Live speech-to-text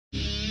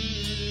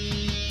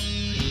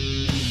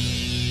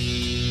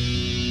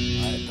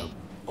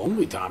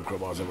only time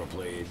Crowbar's ever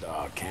played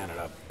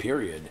Canada,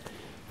 period,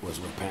 was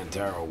with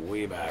Pantera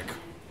way back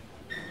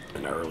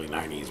in the early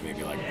 90s,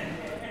 maybe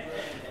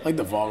like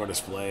the Vulgar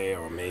Display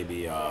or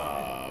maybe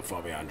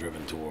Far Beyond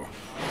Driven tour.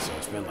 So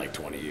it's been like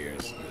 20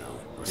 years,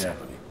 or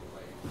something.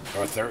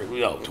 Or 30,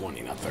 no,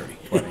 20, not 30.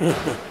 20. Yeah.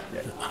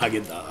 I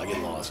get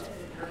lost.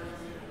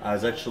 I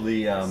was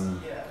actually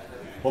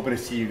hoping to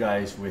see you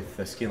guys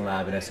with Skin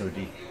Lab and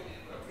SOD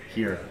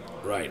here.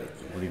 Right.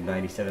 I believe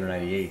 97 or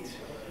 98.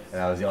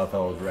 And I was the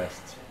Oddfellows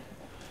Rest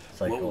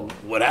cycle.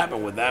 What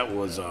happened with that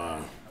was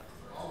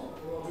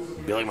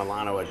Billy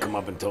Milano had come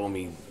up and told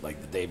me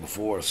like the day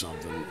before or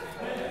something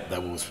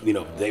that was,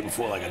 the day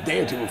before, like a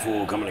day or two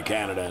before coming to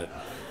Canada,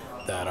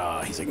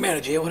 that he's like, man,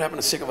 did you hear what happened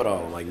to Sick of It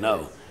All? I'm like,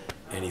 no.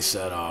 And he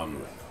said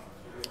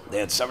they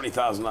had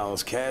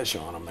 $70,000 cash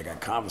on them that got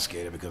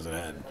confiscated because it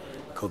had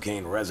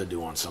cocaine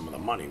residue on some of the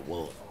money.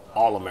 Well,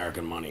 all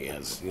American money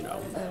has,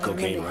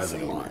 cocaine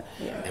residue on it.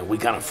 Yeah. And we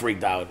kind of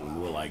freaked out and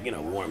we were like, we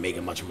weren't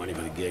making much money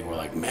for the gig. We're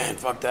like, man,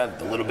 fuck that.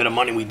 The little bit of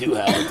money we do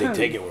have, if they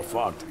take it, we're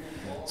fucked.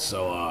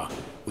 So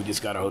we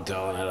just got a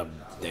hotel and had a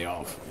day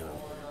off,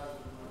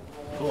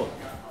 Cool.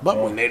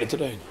 But we made it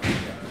today.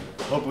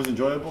 Hope it was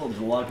enjoyable.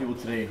 There's a lot of people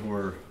today who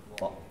are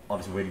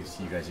obviously waiting to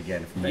see you guys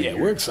again. For many years.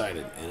 We're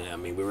excited. And I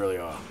mean, we really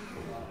are.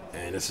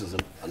 And this is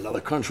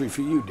another country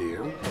for you,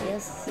 dear.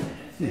 Yes.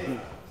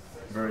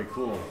 Very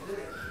cool.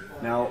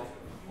 Now,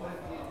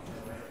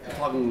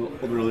 talking a little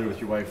bit earlier with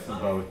your wife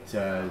about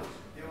the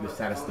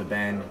status of the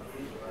band.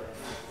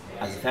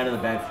 As a fan of the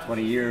band for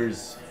 20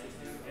 years,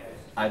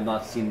 I've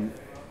not seen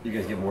you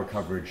guys get more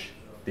coverage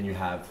than you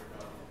have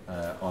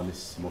on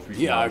this most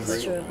recent album.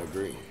 I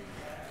agree.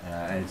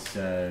 And it's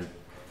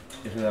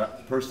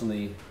that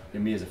personally,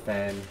 and me as a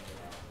fan,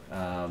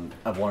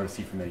 I've wanted to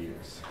see for many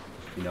years.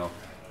 It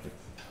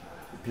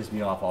pissed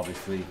me off,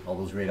 obviously. All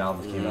those great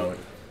albums came out,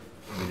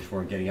 and they just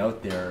weren't getting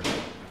out there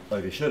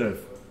like they should have.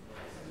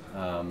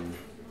 And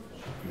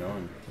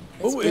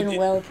it's been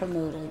well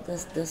promoted.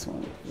 This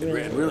one.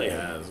 Really, it really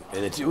has,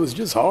 and it was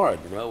just hard.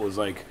 It was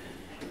like,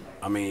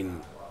 I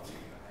mean,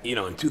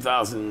 in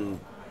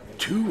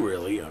 2002,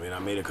 really. I mean, I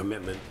made a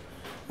commitment.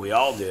 We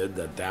all did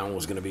that Down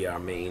was going to be our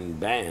main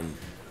band,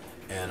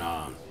 and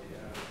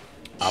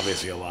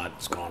obviously a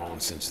lot's gone on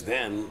since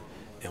then.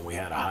 And we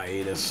had a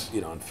hiatus,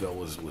 and Phil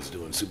was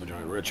doing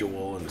Superjoint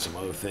Ritual and some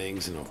other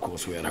things. And, of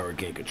course, we had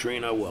Hurricane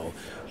Katrina. Well,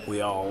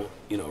 we all,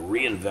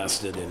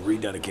 reinvested and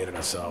rededicated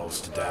ourselves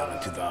to Down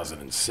in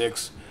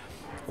 2006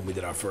 when we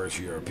did our first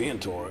European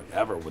tour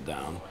ever with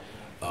Down.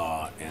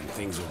 And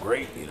things were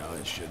great,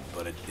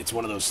 but it's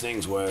one of those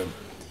things where,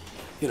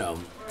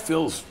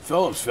 Philip's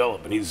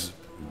Philip, and he's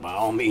by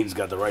all means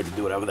got the right to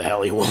do whatever the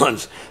hell he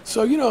wants.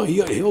 So,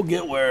 he'll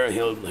get where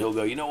he'll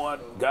go, you know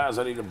what, guys,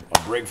 I need a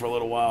break for a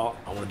little while.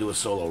 I want to do a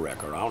solo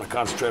record. I want to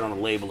concentrate on a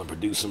label and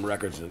produce some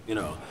records, and,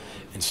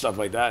 and stuff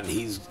like that. And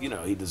he's,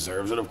 he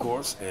deserves it, of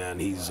course,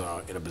 and he's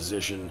in a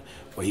position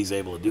where he's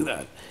able to do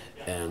that.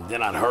 And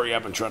then I'd hurry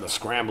up and try to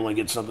scramble and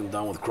get something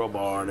done with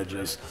Crowbar, and it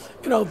just,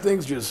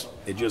 things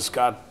just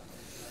got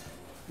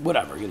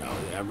whatever,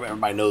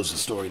 everybody knows the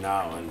story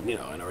now, and,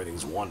 and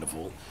everything's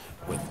wonderful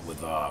with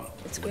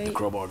the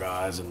Crowbar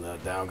guys and the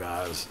Down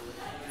guys,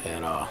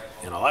 and all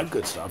that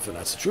good stuff, and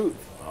that's the truth.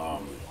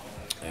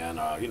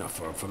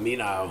 For me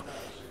now,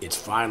 it's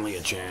finally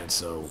a chance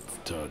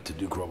to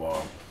do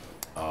Crowbar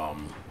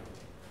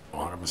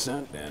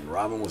 100%, and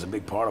Robin was a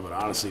big part of it,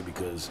 honestly,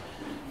 because,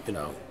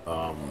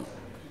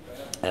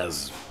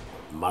 as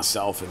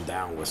myself and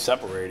Down were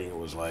separating, it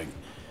was like,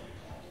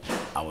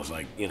 I was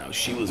like,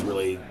 she was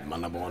really my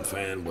number one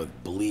fan with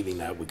believing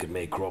that we could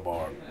make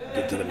Crowbar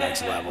get to the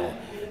next level.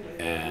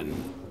 And,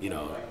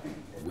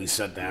 we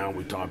sat down,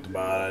 we talked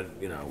about it,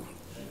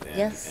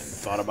 and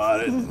thought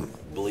about it, and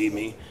believe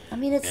me. I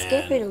mean, it's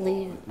scary to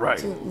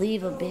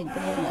leave a big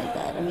band like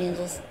that. I mean,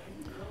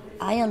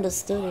 I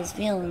understood his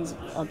feelings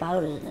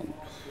about it,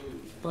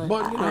 but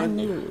I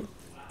knew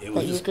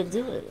that you could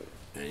do it.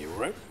 And you were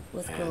right.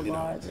 With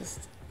Crowbar,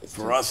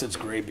 for us, it's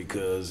great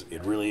because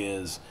it really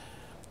is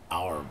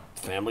our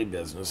family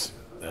business.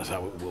 That's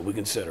what we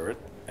consider it.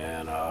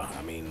 And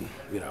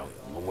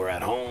when we're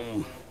at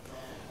home,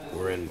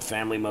 we're in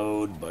family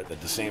mode, but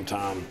at the same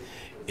time,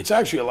 it's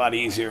actually a lot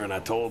easier. And I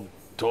told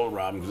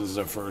Robin, because this is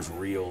our first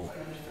real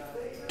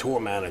tour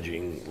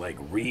managing,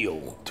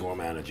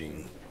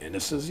 and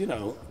this is,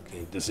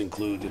 this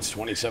includes, it's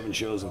 27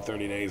 shows in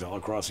 30 days all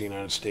across the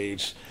United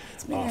States,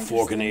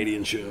 4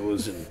 Canadian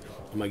shows, and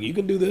I'm like, you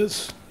can do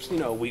this.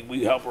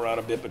 We help her out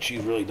a bit, but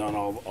she's really done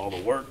all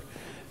the work.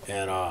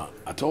 And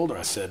I told her,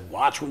 I said,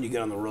 watch when you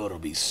get on the road. It'll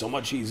be so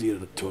much easier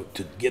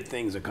to get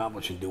things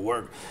accomplished and do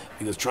work,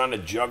 because trying to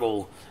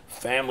juggle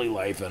family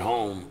life at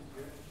home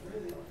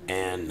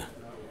and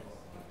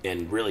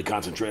really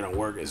concentrate on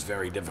work is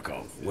very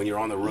difficult. When you're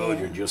on the road,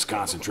 you're just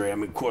concentrating. I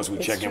mean, of course, we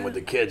check in with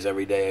the kids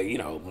every day,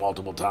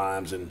 multiple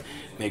times, and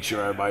make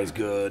sure everybody's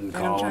good and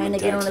call them and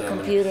text them. I'm trying to get on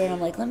the computer, and I'm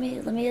like, let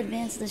me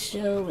advance the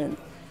show. And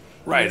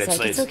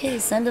it's okay,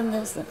 send them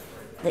this.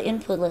 The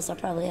input list I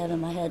probably have in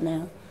my head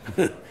now.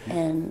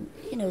 And,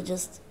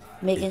 just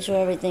making sure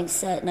everything's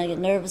set, and I get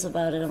nervous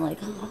about it. I'm like,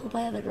 oh, I hope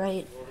I have it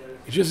right.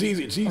 It's just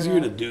easy. It's easier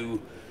to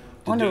do.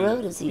 On the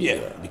road is easier.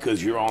 Yeah,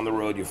 because you're on the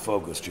road, you're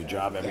focused, your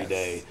job every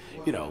day.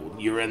 You know,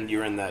 you're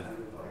in that.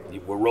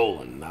 We're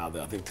rolling now.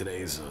 I think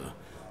today's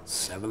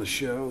 7th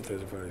show.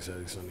 Thursday, Friday,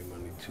 Saturday, Sunday,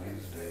 Monday,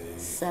 Tuesday.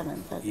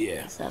 7th.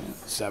 Yeah.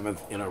 7th.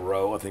 7th in a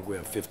row. I think we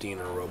have 15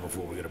 in a row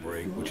before we get a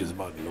break, which is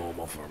about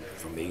normal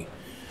for me.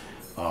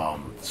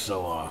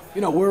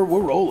 You know, we're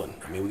rolling.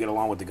 I mean, we get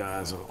along with the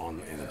guys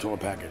in the tour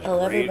package. Oh,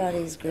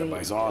 everybody's great.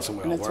 Everybody's awesome.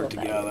 We all work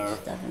together.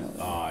 Package,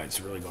 definitely.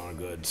 It's really going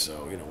good.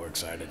 So, you know, we're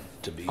excited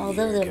to be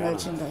Although here. their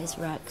merchandise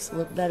racks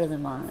look better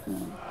than mine.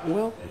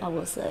 Well, I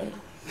will say.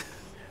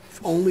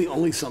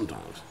 Only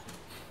sometimes.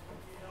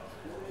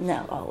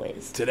 No,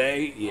 always.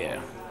 Today,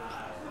 yeah.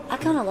 I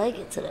kind of like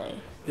it today.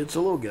 It's a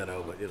little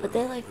ghetto, but you know, but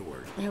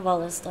they have all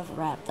this stuff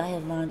wrapped. I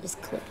have mine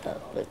just clipped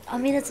up. But I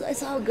mean,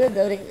 it's all good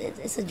though.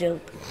 It's a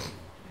joke.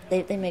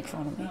 They make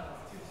fun of me.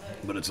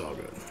 But it's all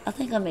good. I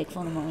think I make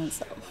fun of my own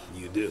self.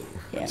 You do.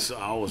 Yeah. So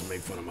I always make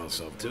fun of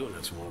myself too, and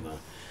that's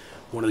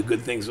one of the good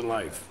things in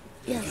life.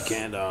 Yes. If you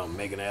can't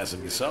make an ass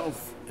of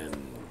yourself and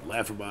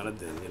laugh about it,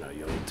 then you know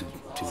you're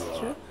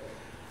too.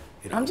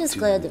 I'm just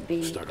glad to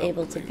be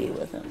able to be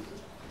with him,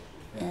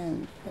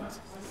 and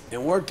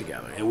work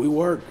together. And we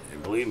work.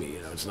 And believe me,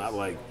 you know, it's not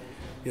like,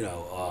 you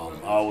know,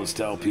 I always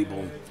tell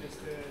people.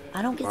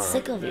 I don't get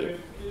sick of you.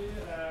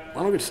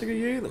 I don't get sick of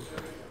you either.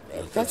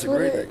 That's a what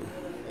great thing.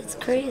 It's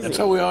crazy. That's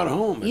how we are at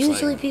home. It's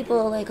usually like, people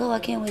are like, "Oh, I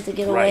can't wait to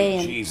get right, away."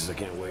 And Jesus, I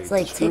can't wait. It's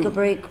like take a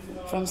break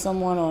from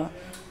someone or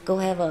go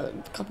have a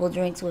couple of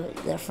drinks with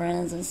their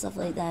friends and stuff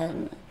like that.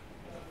 And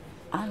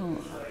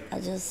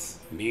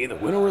Me either.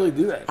 We don't really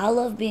do that. I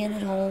love being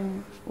at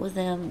home with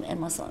him and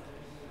my son.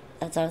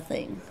 That's our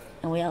thing.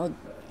 And we all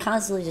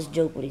constantly just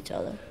joke with each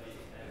other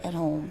at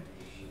home.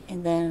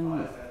 And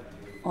then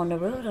on the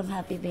road, I'm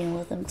happy being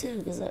with him too,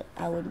 because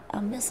I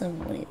miss him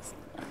when he's.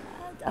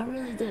 I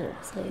really do.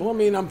 So, well, I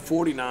mean, I'm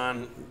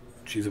 49.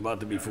 She's about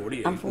to be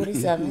 48. I'm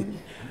 47,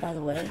 by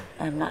the way.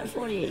 I'm not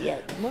 48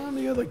 yet. Well,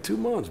 you got like 2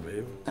 months,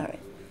 babe. All right.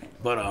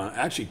 But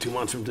actually, 2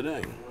 months from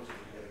today.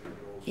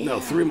 Yeah. No,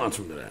 3 months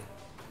from today.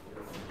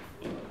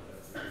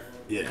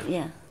 Yeah.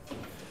 Yeah.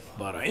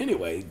 But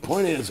anyway,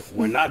 point is,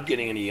 we're not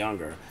getting any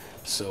younger.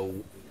 So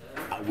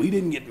we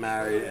didn't get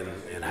married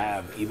and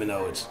have, even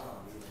though it's,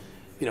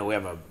 you know, we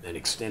have an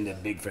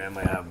extended big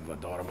family. I have a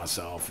daughter,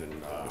 myself, and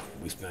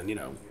we spend, you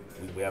know,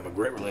 we have a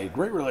great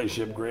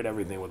relationship, great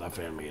everything with our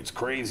family. It's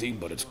crazy,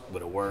 but it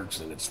works,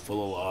 and it's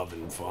full of love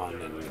and fun,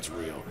 and it's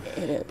real.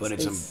 It is. But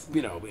it's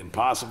you know,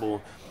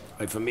 impossible.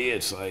 Like for me,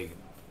 it's like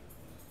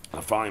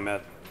I finally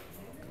met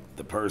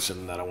the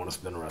person that I want to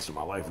spend the rest of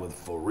my life with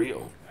for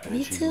real. And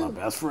Me she's too. my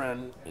best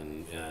friend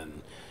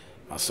and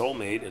my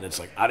soulmate. And it's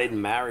like I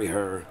didn't marry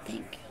her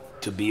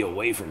to be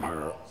away from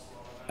her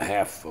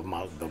half of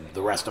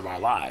the rest of our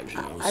lives.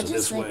 You know? I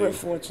just think we're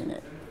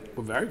fortunate.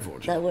 We're very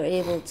fortunate that we're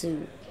able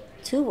to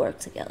work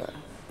together.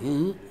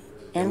 Mm-hmm.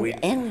 And we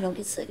don't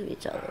get sick of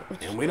each other,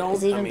 which and we don't,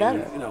 is even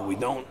better. You know,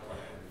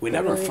 we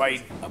never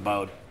fight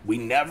about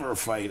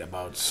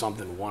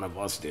something one of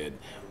us did.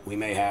 We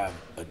may have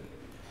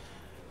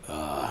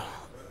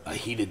a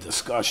heated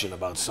discussion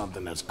about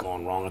something that's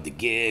gone wrong at the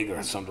gig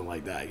or something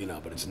like that, you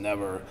know, but it's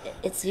never.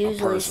 It's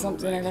usually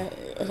something that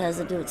it has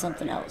to do with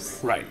something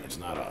else. Right, it's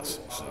not us,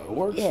 so it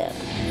works. Yeah.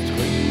 It's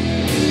great.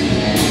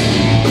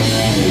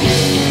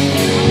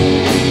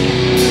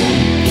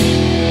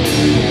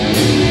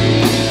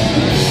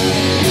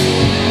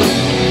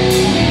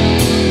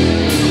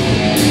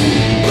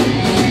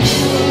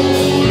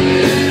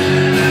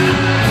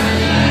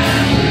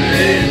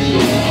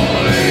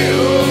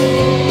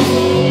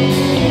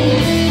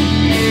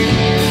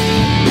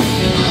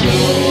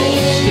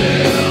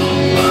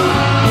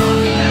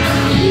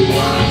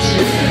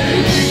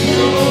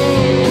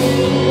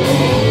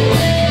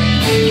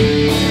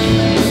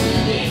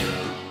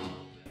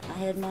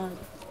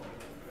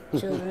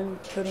 Children,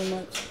 pretty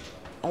much.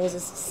 I was a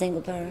single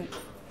parent.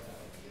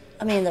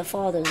 I mean, the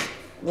fathers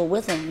were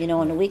with them, you know,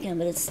 on the weekend,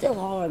 but it's still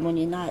hard when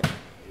you're not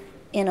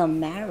in a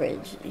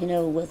marriage, you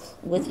know,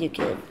 with your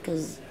kid,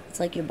 because it's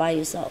like you're by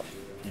yourself,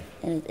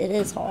 and it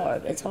is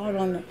hard. It's hard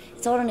on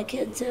the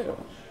kid too.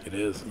 It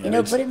is. You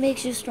know, but it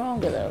makes you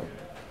stronger though.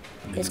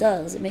 It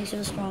does. It makes you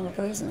a stronger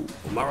person.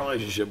 My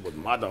relationship with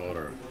my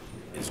daughter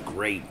is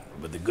great,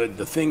 but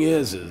the thing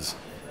is.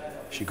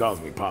 She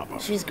calls me Papa.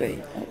 She's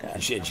great. Okay.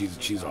 And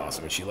she's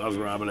awesome. And she loves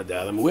Robin to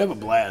death. I mean, we have a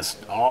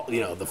blast. All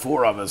the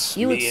four of us.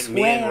 You would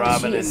me and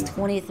Robin. She is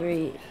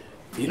 23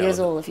 years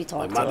old if you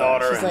talk to her. My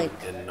daughter She's like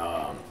and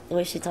the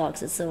way she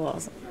talks, it's so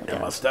awesome. Okay.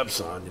 And my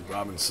stepson,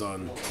 Robin's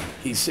son,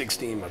 he's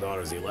 16. My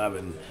daughter's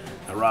 11.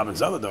 And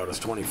Robin's other daughter's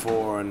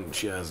 24, and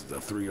she has a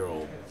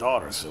 3-year-old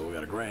daughter. So we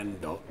got a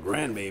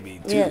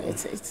grandbaby too.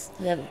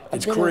 Yeah,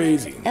 it's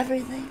crazy.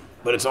 Everything.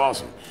 But it's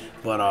awesome.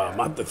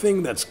 But the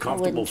thing that's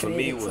comfortable for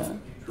me with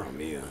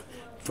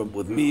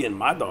me and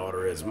my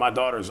daughter is my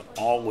daughter's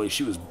always,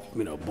 she was,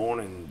 you know,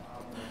 born in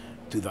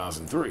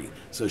 2003,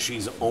 so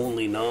she's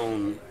only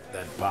known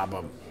that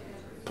Papa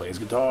plays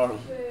guitar,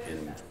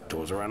 and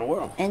tours around the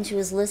world. And she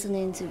was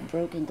listening to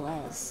Broken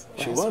Glass.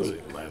 She was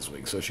last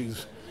week, so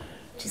she's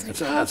like,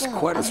 that's Papa,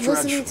 quite a I'm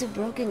stretch listening to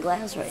Broken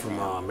Glass right from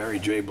now. Mary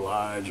J.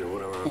 Blige or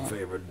whatever her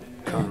favorite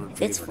current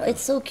favorite.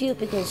 It's so cute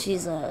because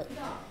she's a,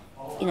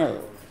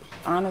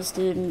 honor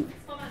student,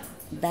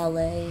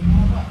 ballet,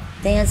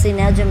 dancing,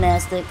 now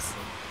gymnastics,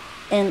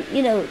 and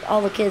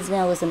all the kids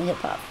now listen to hip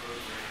hop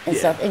and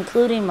stuff,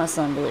 including my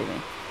son, believe me.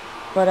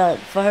 But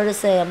for her to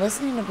say, I'm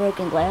listening to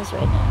Broken Glass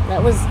right now,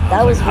 that was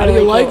How really do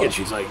you like cool. it?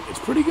 She's like, it's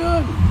pretty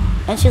good.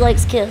 And she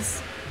likes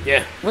Kiss.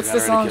 Yeah. What's the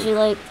song she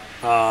liked?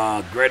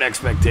 Great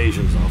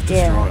Expectations off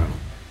Destroyer.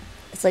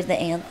 It's like the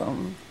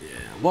anthem. Yeah,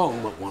 well,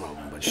 one of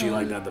them, but she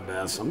liked that the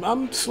best.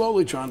 I'm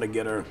slowly trying to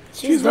get her.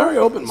 She's very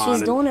open-minded.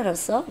 She's doing it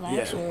herself,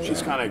 actually. Yeah,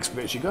 she's kind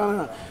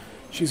of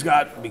she's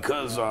got,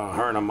 because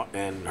her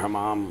and her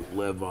mom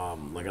live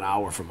like an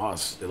hour from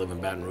us. They live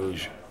in Baton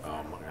Rouge,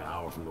 like an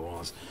hour from New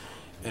Orleans.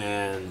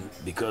 And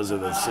because of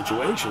the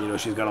situation,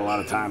 she's got a lot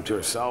of time to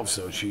herself,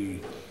 so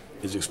she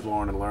is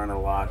exploring and learning a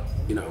lot,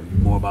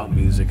 more about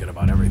music and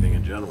about everything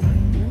in general.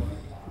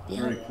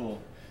 Yeah. Very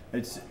cool.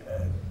 It's,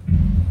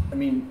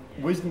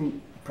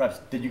 wisdom, perhaps,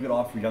 that you could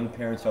offer young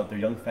parents out there,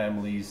 young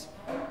families,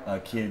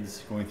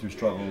 kids going through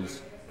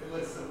struggles.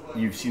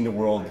 You've seen the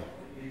world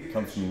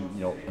come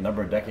from, a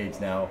number of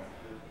decades now.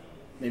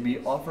 Maybe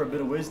offer a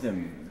bit of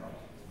wisdom.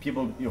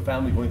 People,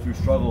 family going through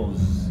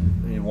struggles,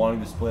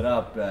 wanting to split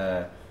up,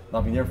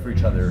 not being there for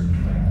each other.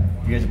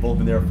 You guys have both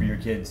been there for your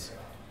kids,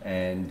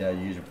 and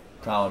you guys are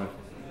proud of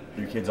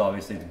your kids,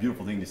 obviously. It's a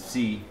beautiful thing to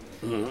see.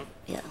 Mm-hmm.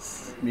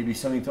 Yes. Maybe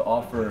something to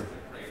offer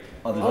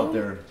others out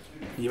there.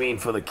 You mean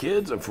for the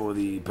kids or for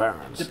the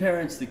parents? The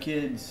parents, the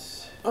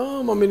kids.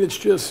 It's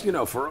just,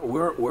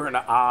 we're an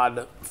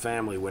odd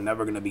family. We're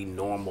never going to be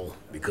normal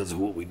because of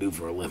what we do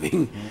for a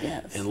living.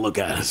 Yes. And look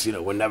at us,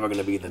 we're never going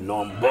to be the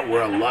normal, but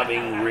we're a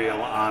loving, real,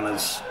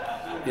 honest,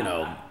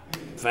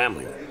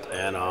 family.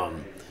 And,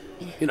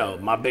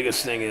 my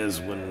biggest thing is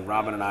when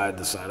Robin and I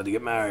decided to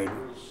get married,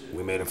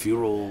 we made a few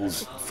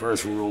rules.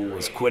 First rule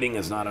was quitting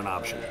is not an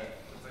option,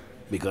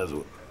 because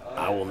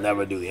I will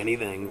never do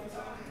anything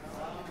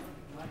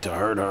to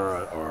hurt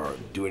her or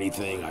do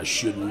anything I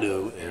shouldn't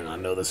do, and I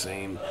know the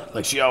same.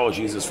 Like, she always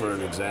uses for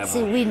an example.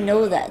 See, we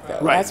know that, though.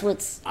 Right. That's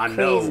what's I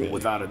crazy. know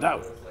without a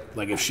doubt.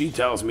 Like, if she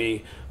tells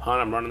me,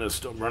 hon, I'm running to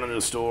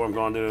the store, I'm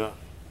going to,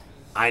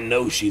 I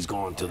know she's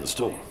going to the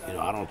store.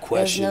 I don't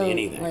question There's no,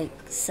 anything.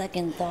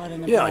 second thought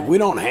in the Yeah, we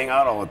don't hang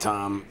out all the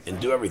time and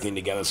do everything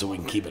together so we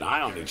can keep an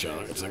eye on each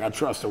other. It's like I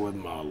trust her with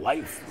my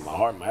life, my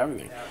heart, my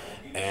everything.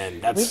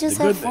 And that's We just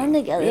the good have fun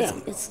thing. together. Yeah.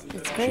 It's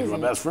crazy. She's my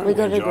best friend. We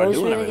go to the enjoy doing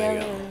grocery everything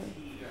together.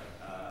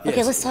 Yes.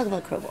 Okay, let's talk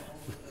about Crowbar.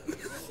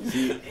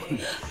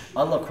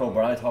 I love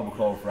Crowbar. I talk about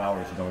Crowbar for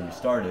hours, when you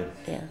started.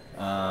 Yeah.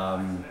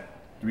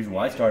 The reason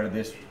why I started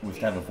this was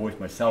to have a voice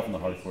myself in the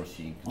hardcore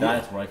scene.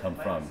 That's where I come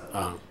from.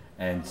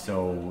 And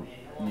so,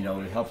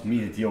 it helps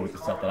me to deal with the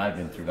stuff that I've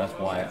been through. That's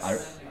why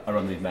I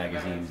run these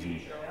magazines.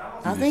 And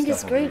I think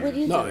it's great what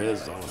you do. No, it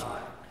is awesome.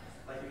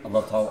 I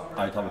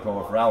talk about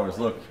Crowbar for hours.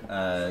 Look,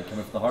 coming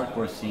from the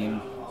hardcore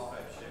scene,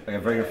 I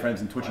got very good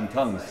friends in Twitching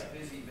Tongues.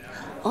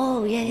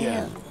 Oh,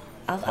 yeah.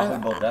 Talk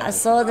about that. I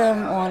saw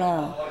them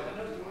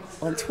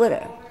on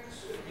Twitter,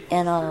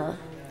 and I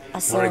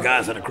saw One of the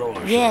guys at a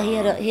Crowbar Yeah,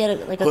 show. he had a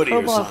Hoodie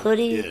or Crowbar something.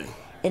 hoodie, Yeah.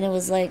 and it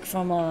was like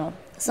from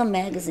some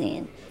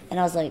magazine, and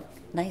I was like,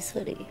 nice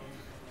hoodie,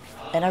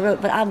 and I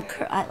wrote, but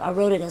I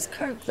wrote it as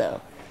Kirk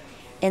though,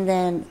 and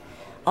then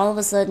all of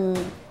a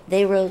sudden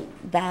they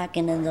wrote back,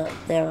 and then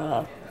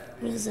their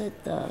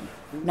the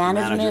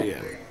management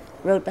yeah.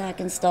 wrote back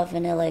and stuff,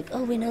 and they're like,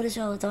 oh, we noticed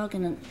y'all were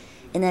talking,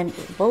 and then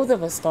both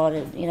of us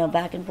started,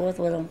 back and forth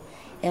with them,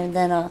 and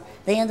then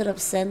they ended up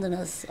sending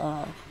us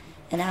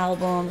an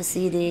album, a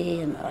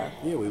CD, and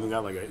Yeah, we even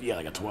got like a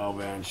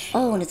 12-inch.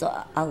 oh, and it's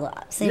I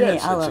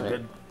love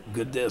it.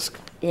 Good disc.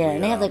 Yeah, We,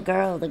 and they have the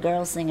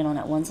girl singing on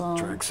that one song.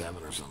 track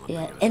 7 or something.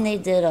 Yeah, and they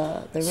did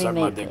the Suck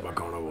My remake. Dick by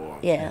Carnivore.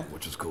 Yeah.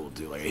 Which is cool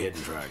too, like a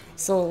hidden track.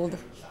 Sold.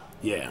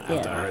 Yeah,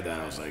 after I heard that,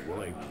 I was like,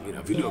 well,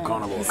 if you do a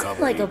Carnivore It's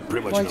cover, like you a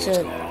pretty much know bunch what's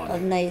of, going on.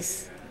 of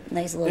nice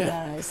little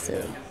guys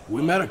too.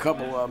 We met a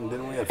couple of them,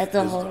 didn't we? At the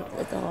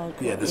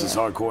hardcore. Yeah, this is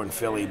hardcore in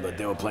Philly, but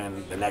they were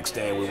playing the next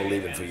day. We were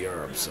leaving for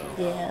Europe, so.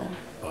 Yeah.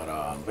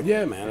 But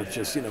yeah, man, it's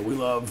just we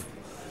love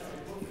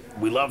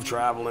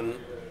traveling.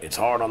 It's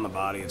hard on the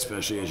body,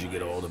 especially as you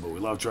get older. But we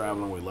love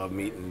traveling. We love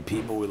meeting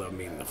people. We love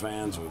meeting the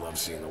fans. We love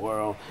seeing the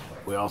world.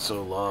 We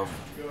also love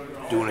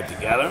doing it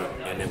together,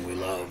 and then we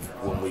love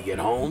when we get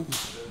home.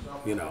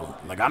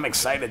 Like I'm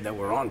excited that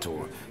we're on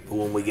tour, but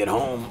when we get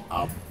home,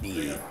 I'll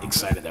be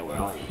excited that we're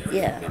home.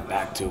 Yeah. And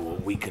back to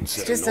what we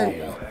consider just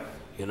normal.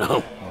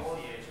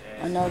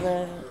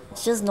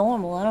 It's just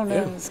normal. I don't know.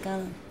 Yeah. It's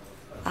kind of.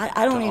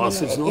 I don't To even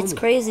us, know. it's It's normal.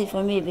 crazy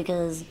for me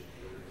because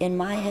in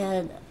my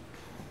head,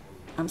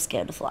 I'm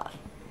scared to fly.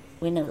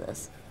 We know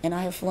this. And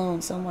I have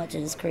flown so much,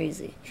 it is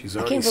crazy. She's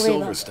I already can't believe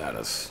silver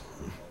status.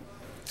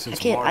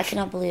 Since I March,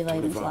 cannot believe I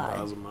even fly.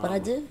 25,000 miles. But I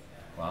do.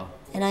 Wow.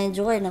 And I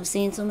enjoy it, and I've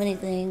seen so many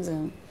things.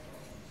 And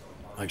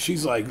Like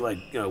she's like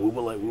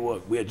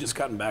we had just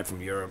gotten back from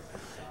Europe,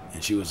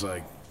 and she was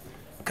like,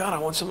 God, I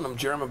want some of them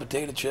German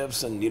potato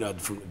chips, and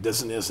from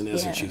this and this and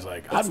this. Yeah. And she's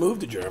like, I'd move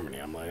to Germany.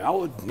 I'm like, I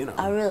would,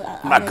 I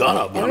I'm not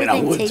gonna, but I mean, I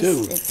would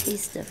too. It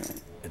tastes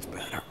different. It's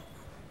better.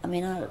 I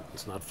mean,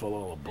 It's not full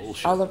of all the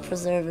bullshit. all the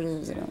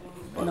preservatives and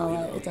all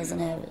that, it doesn't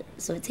have it,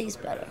 so it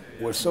tastes better.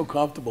 We're so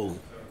comfortable.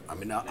 I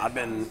mean, I've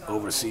been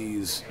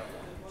overseas,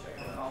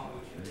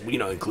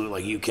 including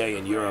like UK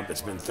and Europe.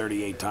 It's been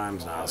 38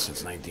 times now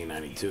since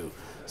 1992.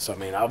 So, I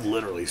mean, I've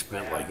literally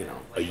spent like,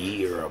 a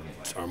year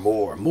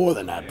or more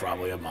than that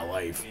probably of my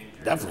life,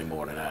 definitely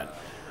more than that,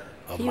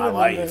 of He my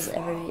remembers life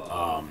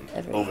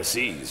every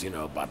overseas,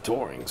 by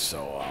touring.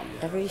 So,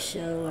 every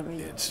show, every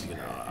it's, year.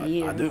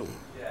 I do.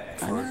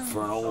 I know.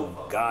 For an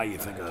old guy, you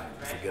think I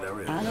forget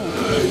everything. I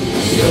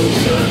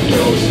know.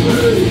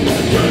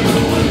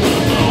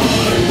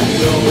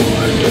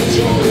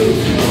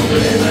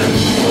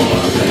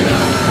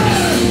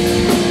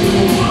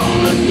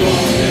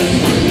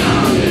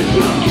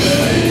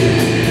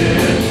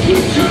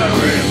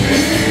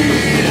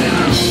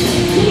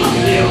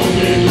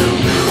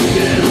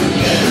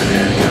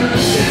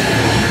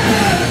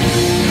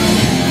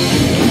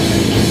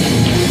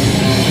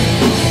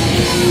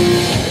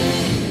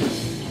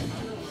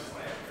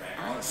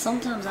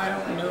 Sometimes I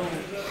don't know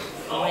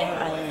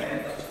where I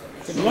am.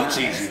 To be Well, it's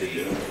honest. easy to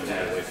do because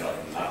I wake up.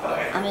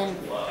 I mean,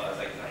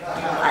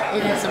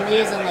 it's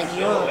amazing. Like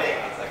Europe,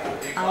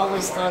 I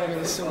always thought it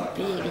was so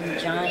big and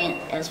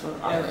giant. As for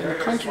all the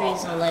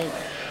countries are like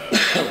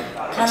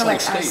kind of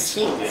like our states.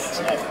 Yeah,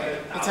 exactly.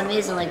 It's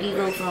amazing. Like you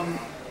go from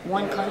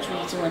one country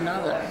to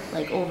another,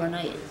 like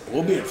overnight.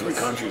 We'll be in 3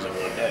 countries in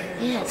one day.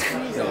 Yeah, it's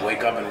crazy.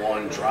 Wake up in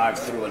one, drive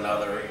through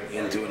another,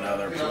 into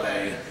another,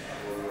 play,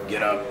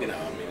 get up. I mean,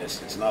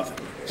 it's nothing.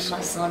 And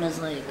my son is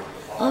like,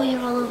 oh,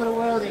 you're all over the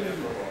world and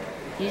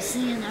you're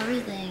seeing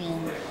everything.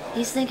 And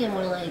he's thinking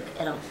we're like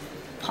at a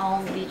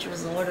Palm Beach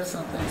resort or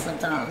something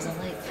sometimes. I'm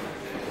like,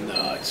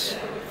 No, it's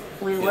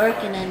we work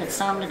and then it's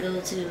time to go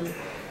to,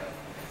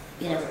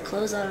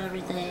 close out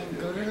everything,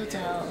 go to the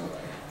hotel,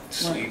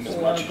 sleep as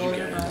or much as go you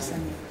to the can. bus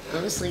and go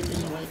to sleep and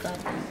you wake up.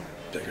 And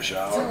Take a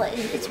shower. so like,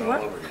 it's all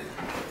work. over again.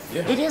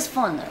 Yeah. It is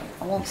fun though.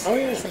 I won't Oh,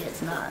 yeah. say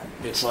it's not.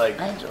 It's like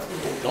I enjoy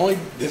it. the only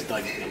this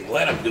like I'm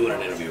glad I'm doing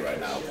an interview right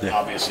now.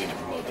 Obviously to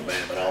promote the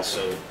band, but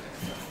also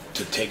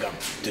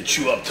to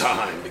chew up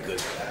time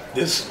because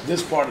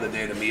this part of the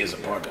day to me is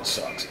the part that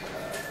sucks.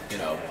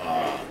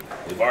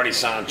 We've already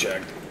sound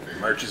checked,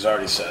 merch is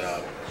already set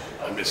up.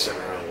 I'm just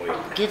sitting around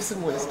waiting. Give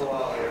some wisdom.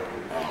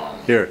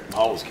 Here,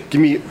 Always give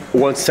me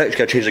 1 sec. Just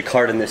gotta change the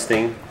card in this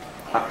thing.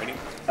 Alrighty.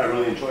 I'm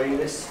really enjoying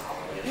this.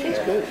 It's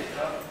good.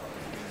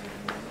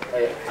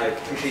 I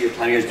appreciate your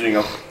time. You guys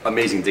doing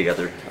amazing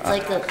together. It's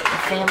like the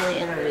family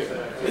interview.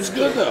 It's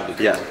good though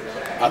because Yeah.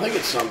 I think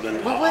it's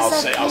something What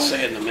was that I'll thing?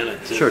 say it in a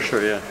minute too.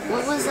 Sure, yeah.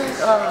 What was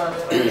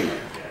it?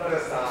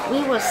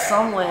 We were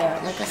somewhere.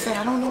 Like I said,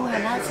 I don't know where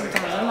I'm at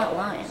sometimes. I'm not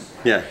lying.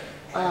 Yeah.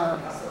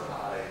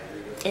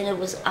 And I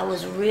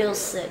was real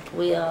sick.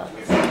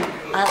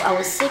 I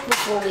was sick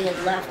before we had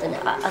left, and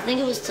I think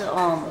it was to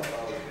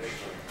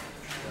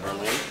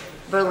Berlin.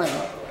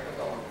 Berlin.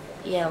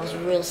 Yeah, I was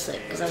real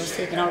sick because I was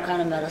taking all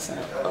kind of medicine.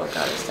 Oh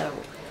God, it was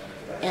terrible.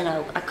 And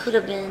I could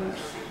have had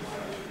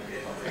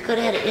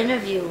an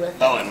interview with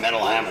Oh, and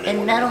Metal Hammer.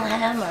 and Metal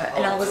Hammer,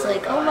 and I was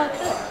like, oh my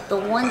God. The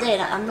one day,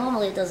 and I'm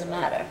normally it doesn't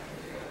matter,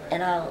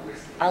 and I'll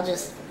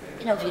just,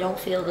 if you don't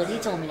feel good. He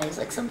told me that. He's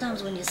like,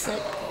 sometimes when you're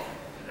sick,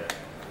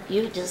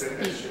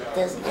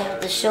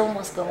 the show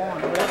must go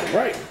on or whatever.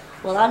 Right.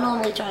 Well, I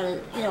normally try to,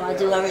 I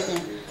do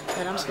everything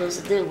that I'm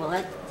supposed to do. Well,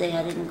 that day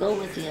I didn't go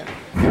with you.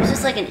 It was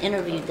just like an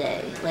interview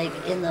day, like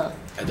in the,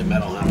 At the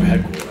Metal Hammer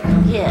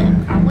headquarters. yeah.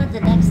 I went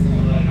the next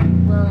day.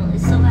 Well, it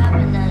so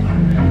happened that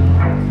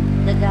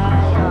the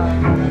guy,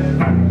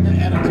 The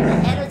editor.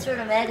 the editor of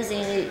the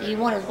magazine, he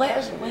wanted,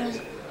 where's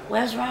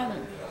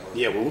Robin?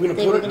 Yeah, well, we're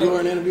They gonna were do gonna-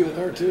 an interview with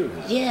her too.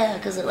 Yeah,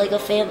 because it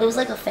was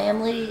like a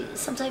family,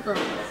 some type of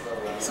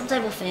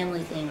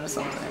family thing or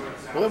something.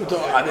 Well,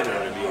 I did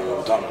an interview. We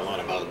were talking a lot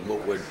about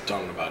what we're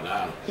talking about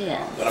now.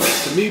 Yeah. But I mean,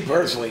 to me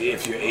personally,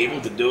 if you're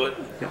able to do it,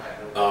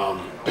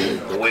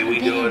 the way we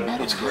do it,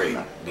 it's great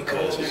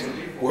because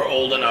we're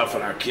old enough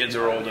and our kids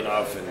are old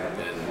enough and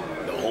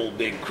the whole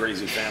big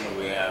crazy family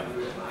we have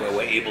where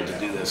we're able to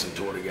do this and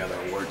tour together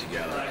and work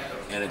together.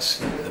 And it's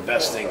the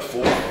best thing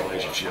for a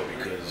relationship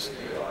because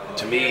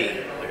to me,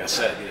 like I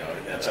said,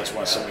 that's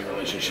why so many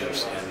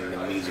relationships in the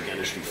music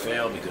industry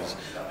fail because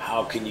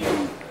how can you,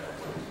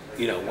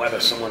 whether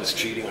someone is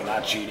cheating or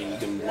not cheating, you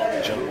can love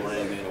each other more than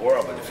anything in the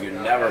world, but if you're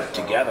never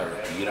together,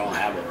 you don't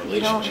have a You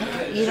don't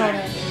relationship.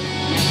 have.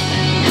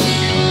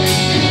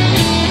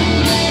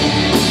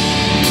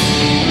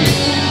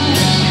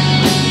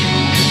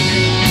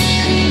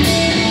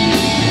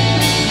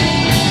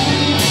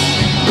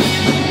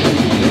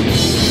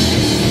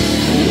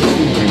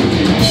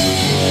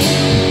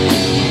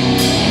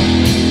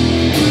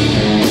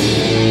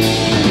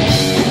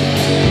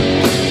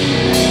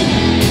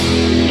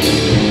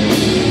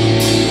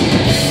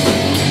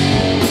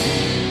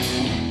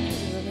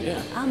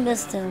 Yeah. I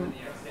missed him.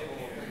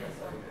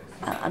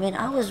 I mean,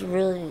 I was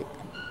really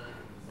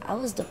I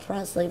was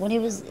depressed. Like when he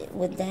was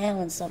with Dan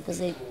and stuff, because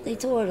they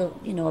toured,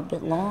 a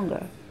bit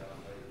longer,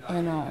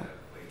 and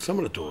Some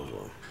of the tours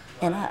were.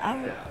 and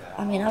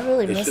I mean, I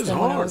really It's missed just him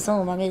when I hard. was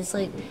home. I mean, it's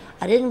like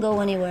I didn't go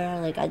anywhere.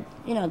 Like I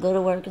go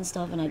to work and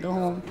stuff, and I go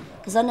home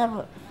because I'm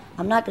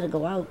not gonna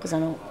go out because I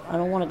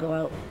don't want to go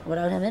out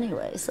without him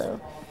anyway. So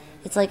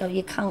it's like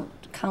you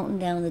counting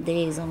down the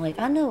days. I'm like,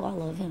 I know I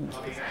love him.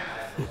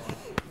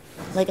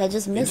 Like I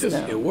just missed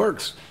him. It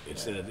works.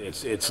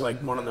 It's like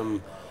one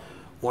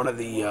of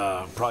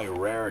the probably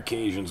rare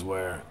occasions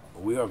where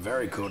we are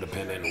very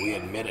codependent. We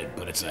admit it,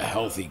 but it's a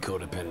healthy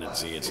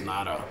codependency. It's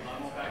not a,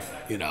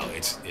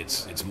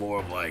 it's more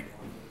of like,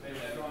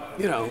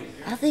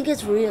 I think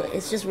it's real.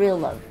 It's just real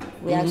love.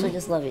 We Mm-hmm. actually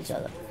just love each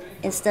other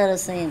instead of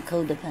saying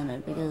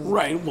codependent because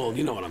right. Well,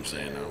 you know what I'm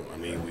saying. Though. I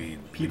mean,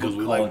 People because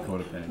we call like it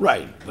codependent.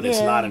 right, but it's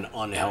Yeah. not an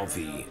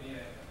unhealthy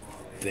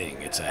thing.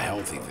 It's a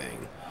healthy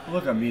thing.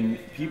 Look, I mean,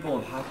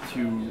 people have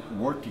to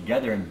work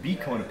together and be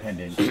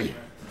codependent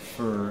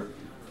for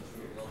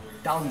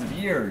thousands of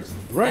years.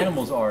 Right.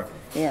 Animals are.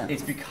 Yeah.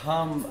 It's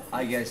become,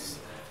 I guess,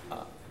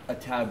 a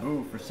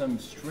taboo for some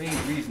strange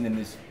reason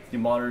in the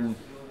modern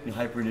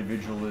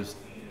hyper-individualist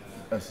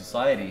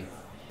society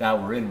that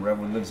we're in, where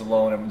everyone lives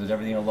alone, everyone does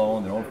everything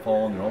alone, their own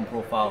phone, their own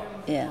profile.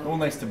 Yeah. No one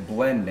likes to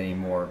blend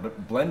anymore,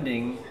 but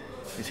blending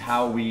is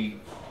how we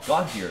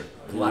got here,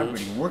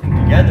 collaborating, working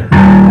together.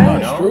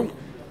 That's true.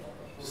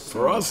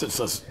 For us, it's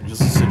just a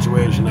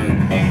situation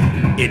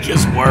that it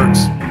just works,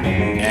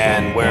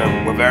 and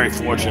we're very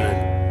fortunate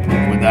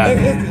with that.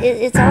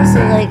 it's also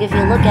like if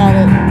you look at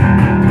it,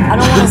 I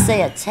don't want to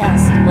say a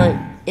test, but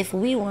if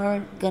we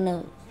weren't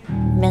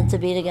meant to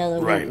be together,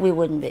 Right. we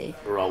wouldn't be.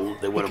 Well,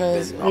 they would have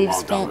Because been a we've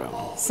long time spent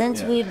ago.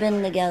 since we've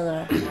been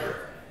together,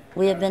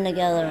 we have been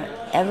together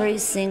every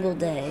single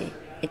day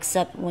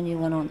except when you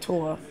went on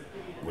tour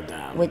We're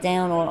down. with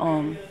Dan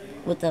or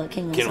with the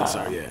Kingdom Kingdom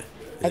Sorrow. Sorrow, yeah.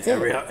 That's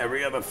every, it.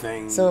 every other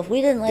thing. So if we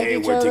didn't like day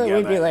each we're other, we'd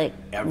together be like,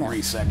 every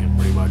no. second,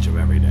 pretty much of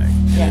every day.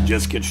 Yeah. And it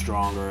just gets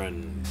stronger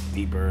and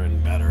deeper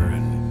and better,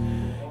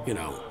 and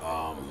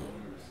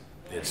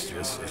it's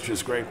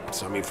just great.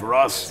 So I mean, for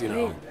us,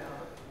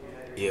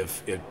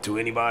 if to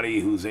anybody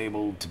who's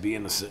able to be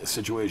in the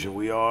situation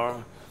we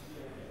are,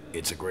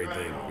 it's a great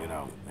thing,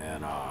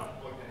 And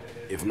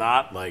if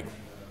not, like,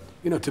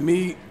 to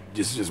me,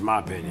 this is just my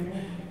opinion.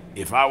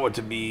 If I were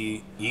to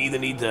be, you either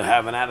need to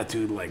have an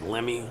attitude like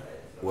Lemmy,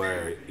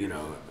 where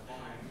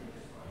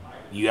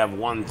you have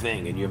one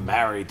thing and you're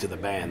married to the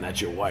band,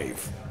 that's your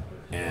wife,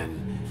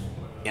 and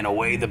in a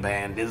way, the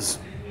band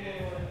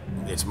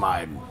it's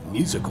my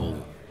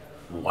musical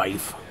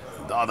wife.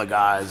 The other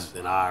guys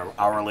in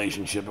our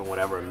relationship and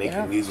whatever, and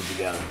making music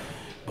together.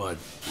 But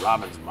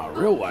Robin's my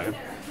real wife.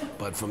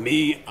 But for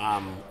me,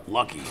 I'm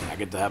lucky. I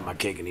get to have my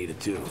cake and eat it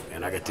too,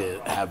 and I get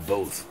to have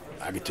both.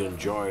 I get to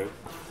enjoy it,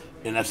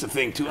 and that's the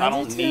thing too. I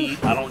don't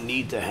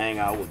need to hang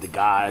out with the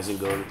guys and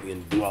go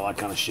and do all that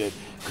kind of shit.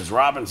 Because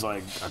Robin's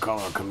like, I call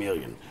her a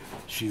chameleon.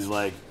 She's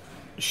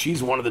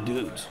one of the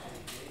dudes.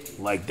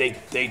 Like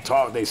they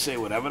talk, they say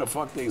whatever the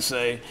fuck they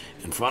say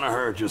in front of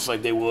her, just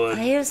like they would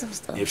I hear some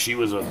stuff. if she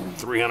was a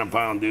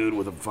 300-pound dude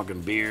with a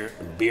fucking beer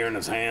in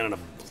his hand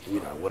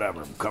and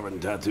whatever, covered in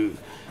tattoos.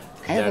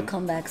 I have a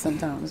comeback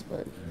sometimes,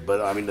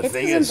 But I mean, the It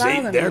thing doesn't is,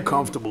 bother they're me.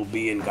 comfortable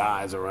being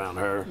guys around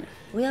her,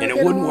 We all and it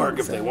get wouldn't along, work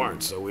if they so-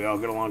 weren't. So we all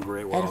get along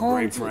great. We're at all home,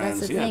 great too, friends.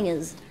 that's the Yeah. thing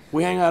is,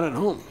 We hang out at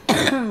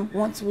home.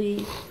 once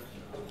we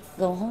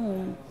go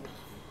home,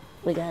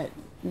 we got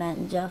Matt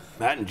and Jeff.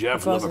 Matt and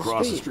Jeff Across live the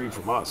across the street. street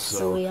from us,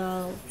 So we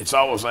all, it's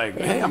always like,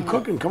 hey, I'm hang out.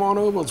 cooking. Come on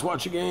over. Let's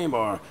watch a game,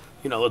 or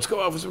let's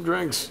go out for some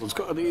drinks. Let's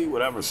go out to eat,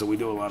 whatever. So we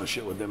do a lot of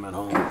shit with them at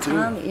home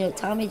too.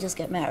 Tommy just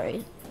got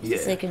married. Yeah.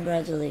 Say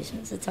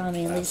congratulations to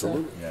Tommy and Lisa.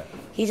 Absolutely. Yeah.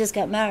 He just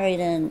got married,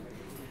 and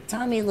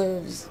Tommy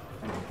lives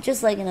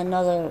just like in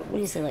another, what do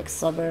you say, like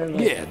suburb?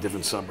 Like, Yeah,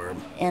 different suburb.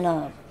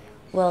 And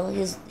well,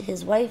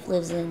 his wife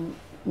lives in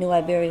New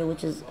Iberia,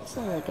 which is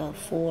like a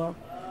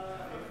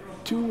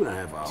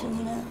 2.5 hours.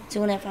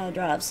 2.5 hour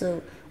drive.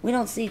 So we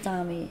don't see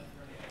Tommy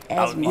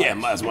as much.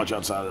 Yeah, as much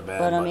outside of the band.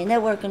 But I mean,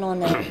 they're working on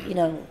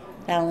that,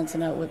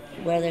 balancing out with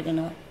where they're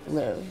gonna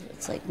live.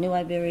 It's like New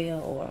Iberia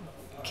or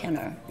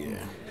Kenner. yeah.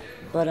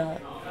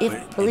 But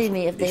But believe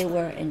me, if they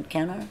were in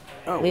Kenner,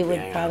 Oh, we we'd would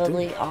hang out,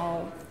 probably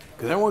all.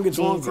 Because everyone gets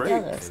Be along great,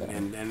 together, so.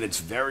 and it's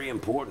very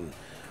important.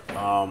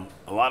 A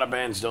lot of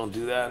bands don't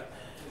do that,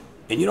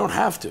 and you don't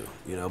have to,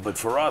 But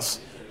for us,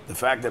 the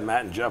fact that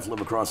Matt and Jeff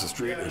live across the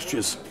street is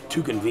just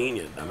too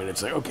convenient. I mean,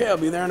 it's like, okay, I'll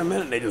be there in a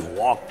minute. And they just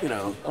walk,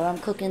 Or I'm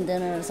cooking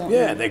dinner or something.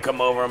 Yeah, they come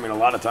over. I mean, a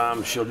lot of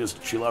times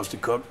she loves to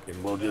cook,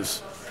 and we'll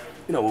just,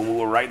 when we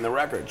were writing the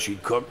record,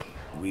 she'd cook,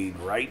 we'd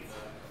write,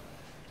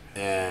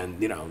 and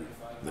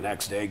the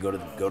next day go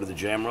to the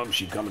jam room.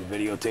 She'd come and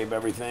videotape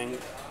everything,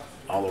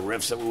 all the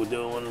riffs that we were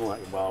doing, like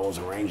while I was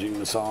arranging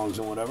the songs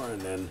and whatever,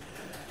 and then,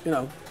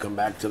 come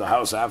back to the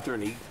house after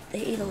and eat.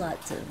 They eat a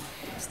lot too,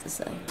 just to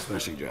say.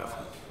 Especially Jeff.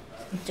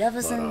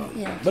 Jefferson,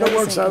 But it Jefferson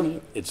works out.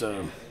 can eat.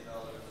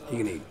 He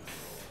can eat.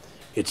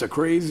 It's a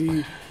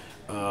crazy,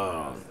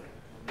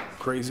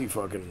 crazy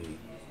fucking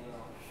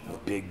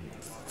big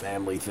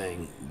family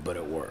thing, but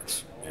it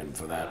works. And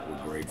for that,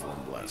 we're grateful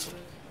and blessed.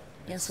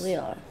 Yes, we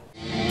are.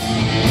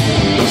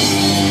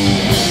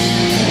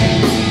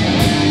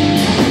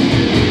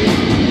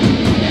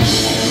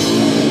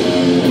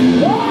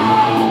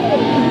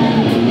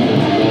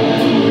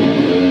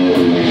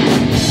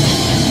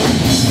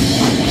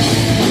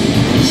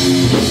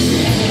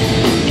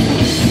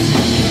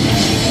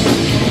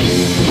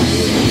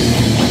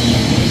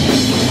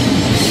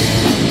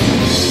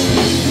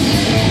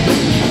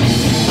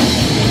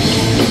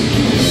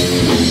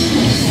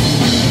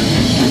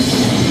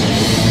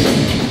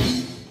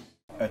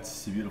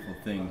 That's a beautiful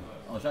thing.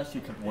 I'll just ask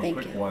you a couple more Thank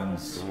quick you.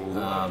 ones.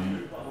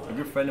 A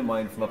good friend of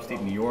mine from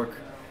upstate New York,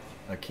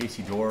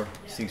 Casey Dorr,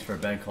 sings for a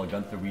band called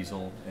Gunther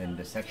Weasel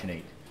and Section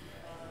 8.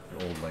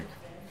 They're old, like,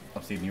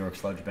 upstate New York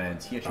sludge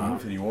bands. He actually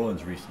moved to New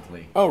Orleans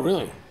recently. Oh,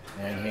 really?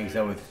 And he hangs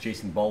out with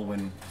Jason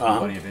Baldwin, a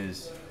buddy of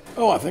his.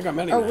 Oh, I think I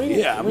met him. Oh, we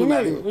yeah, we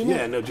met know, him. we know,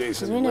 Yeah, I know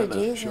Jason. 'cause we know Linda,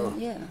 Jason, sure.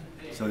 yeah.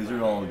 So these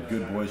are all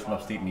good boys from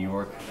upstate New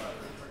York.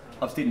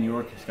 Upstate New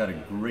York has got a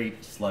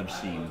great sludge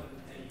scene.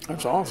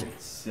 That's awesome.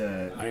 It's, I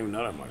didn't even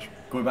know that much.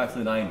 going back to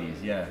the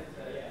 90s, yeah.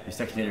 The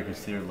Section 8 are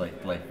considered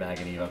like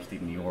Bagany of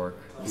upstate New York.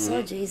 I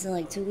saw Jason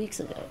like 2 weeks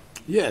ago.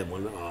 Yeah,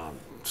 when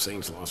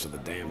Saints lost to the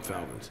damn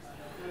Falcons.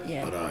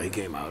 Yeah. But he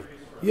came out.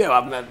 Yeah,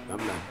 I've met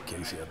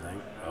Casey, I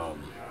think.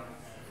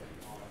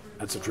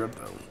 That's a trip,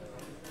 though.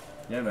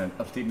 Yeah, man.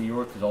 Upstate New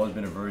York has always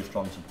been a very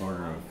strong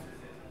supporter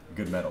of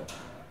good metal.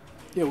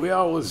 Yeah, we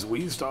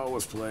used to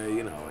always play,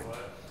 you know, like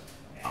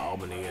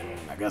Albany and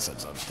I guess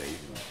that's upstate,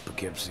 and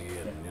Poughkeepsie,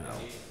 and you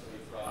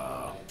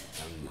know,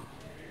 and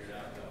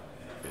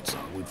it's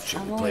we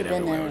I've only played been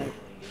everywhere. there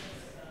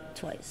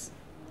twice.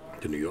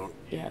 To New York.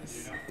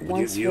 Yes. But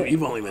Once for,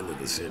 you've only been to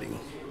the city.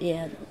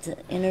 yeah, to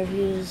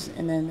interviews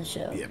and then the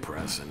show. Yeah,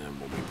 press, and then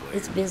when we played.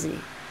 It's busy.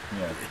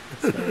 Yeah.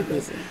 It's very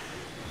busy.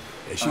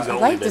 Yeah, she's I'd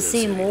only like been to the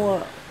see city.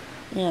 more,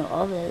 you know,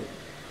 of it.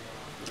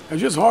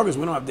 It's just hard because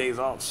we don't have days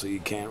off, so you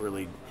can't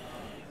really.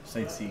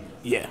 Sightsee.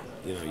 Yeah,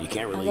 you know, you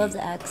can't I really love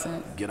the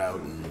accent. get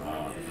out and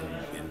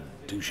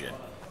do shit.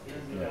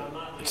 Yeah.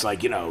 It's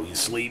like, you know, you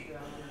sleep.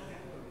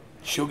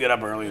 She'll get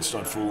up early and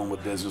start fooling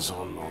with business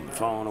on the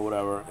phone or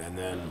whatever, and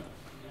then,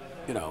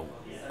 you know,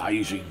 I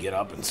usually get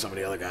up, and some of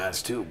the other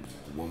guys too.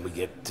 When we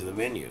get to the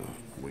venue,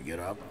 we get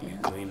up, get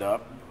cleaned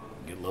up,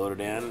 get loaded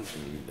in, and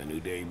the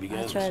new day I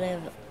begins. try to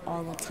have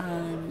all the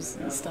times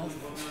and stuff,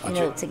 I you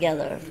know, try-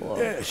 together for.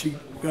 Yeah, she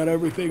got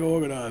everything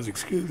organized.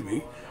 Excuse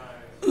me.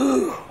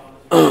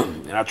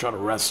 And I try to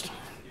rest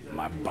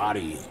my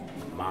body,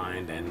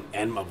 mind,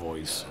 and my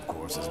voice, of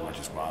course, as much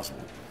as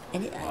possible.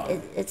 And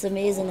it's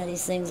amazing that he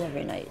sings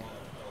every night.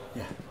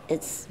 Yeah.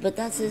 But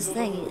that's his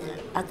thing.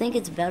 I think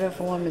it's better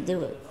for him to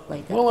do it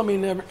like that. Well, I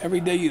mean, every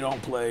day you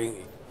don't play,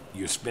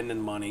 you're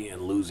spending money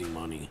and losing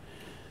money,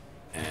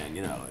 and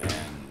you know, and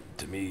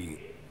to me,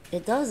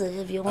 It does it.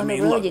 If you're on I mean,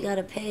 the road, look. you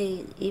gotta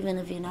pay, even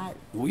if you're not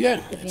well,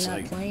 yeah, if it's you're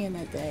not like playing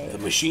that day. the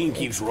machine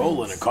keeps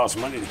rolling. It It's- costs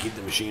money to keep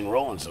the machine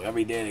rolling. So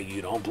every day that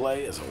you don't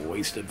play is a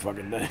wasted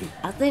fucking day.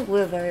 I think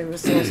we're very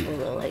resourceful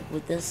though. Like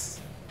with this,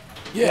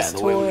 Yeah, this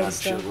the way we tour got and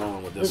shit stuff,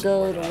 rolling with we this.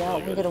 go we're to not really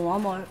we good. go to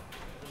Walmart,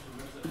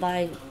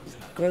 buy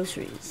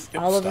groceries.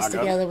 Yep, All of us stock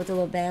up. together with a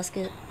little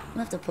basket. I'm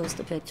gonna have to post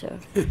a picture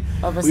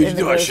of us We in used the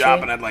to do our grocery.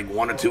 shopping at like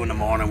 1 or 2 in the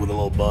morning with a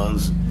little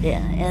buzz. Yeah,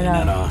 and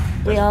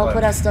then, we all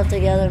put our stuff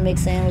together, make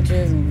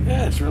sandwiches, and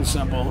Yeah, it's real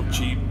simple,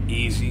 cheap,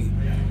 easy,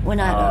 we're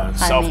not high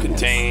maintenance.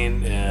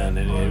 self-contained, and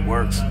it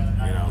works. You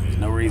know, there's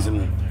no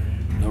reason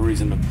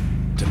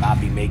to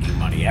not be making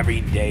money. Every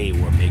day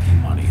we're making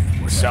money.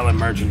 We're selling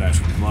merchandise,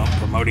 we're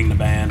promoting the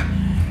band,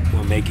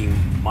 we're making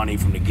money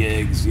from the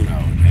gigs, you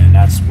know, and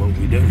that's what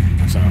we do.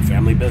 It's our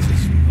family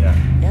business. Yeah.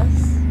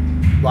 Yes.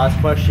 Last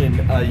question.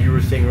 You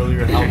were saying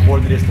earlier how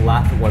important it is to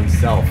laugh at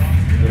oneself,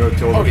 you know,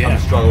 to overcome yeah.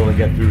 struggle and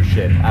get through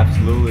shit.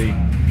 Absolutely.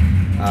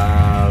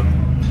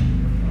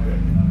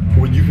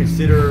 Would you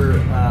consider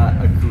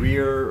a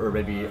career or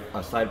maybe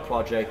a side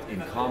project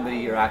in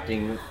comedy or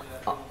acting?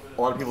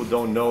 A lot of people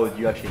don't know that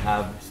you actually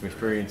have some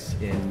experience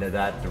in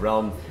that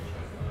realm.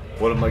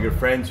 One of my good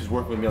friends who's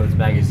working with me on this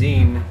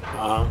magazine,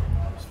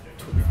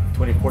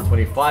 24,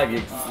 25, he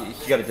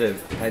got into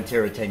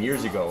Pantera 10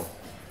 years ago.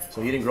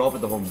 So he didn't grow up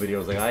with the home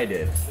videos like I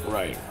did,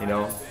 Right. you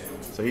know?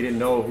 So he didn't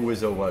know who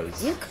Izzo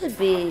was. You could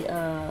be.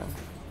 I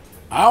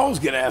always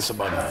get asked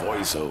about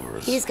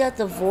voiceovers. He's got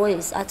the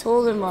voice. I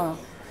told him.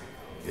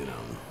 You know,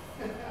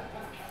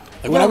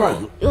 like whenever.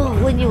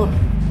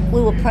 When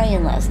we were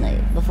praying last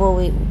night before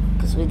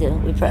because we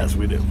pray. Yes,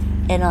 we do.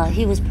 And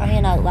he was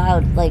praying out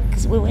loud, like,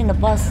 because we were in the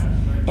bus,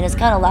 and it's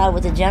kind of loud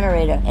with the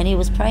generator, and he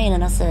was praying,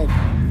 and I said,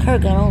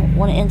 Kirk, I don't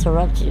want to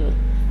interrupt you,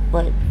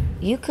 but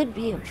you could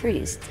be a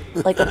priest,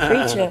 like a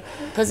preacher,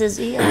 because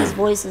his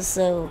voice is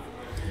so,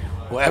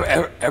 Well,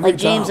 every like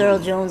James time, Earl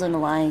Jones in The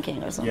Lion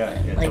King or something.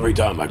 Yeah, yeah. Like, Every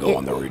time I go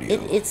on the radio.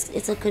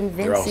 It's a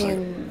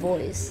convincing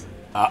voice.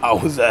 I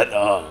was at.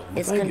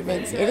 It's thank you,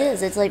 convincing. man. It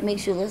is. It's like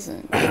makes you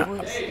listen. The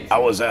voice. I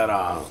was at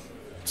a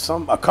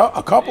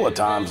couple of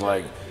times,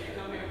 like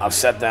I've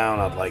sat down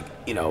at like,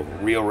 you know,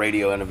 real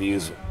radio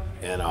interviews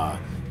and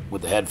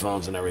with the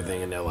headphones and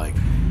everything, and they're like,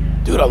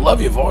 dude, I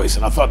love your voice.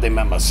 And I thought they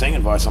meant my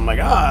singing voice. I'm like,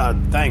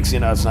 thanks,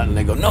 it's not. And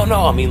they go, no,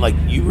 I mean, like,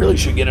 you really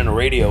should get in a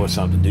radio or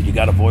something, dude. You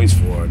got a voice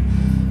for it.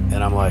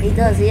 And I'm like, He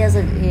does. You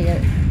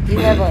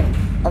have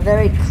a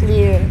very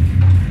clear,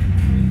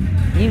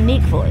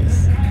 unique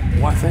voice.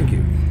 why, thank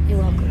you. You're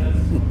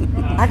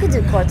welcome. I could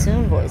do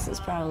cartoon voices,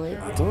 probably.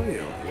 I told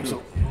you.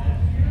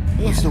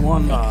 What's the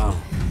one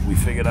we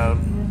figured out?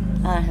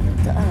 I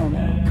don't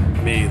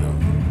know. Me either.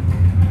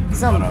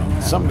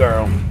 Some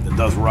girl that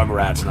does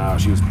Rugrats now.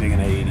 She was big in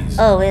the 80s.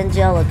 Oh,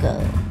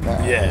 Angelica.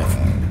 Yeah.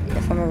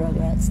 From the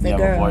Rugrats. The You have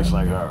girl. a voice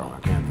like her. I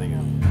can't think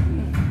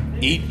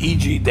of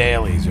E.G.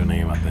 Daly's her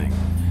name, I think.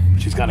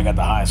 She's kind of got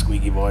the high,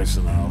 squeaky voice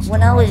and all.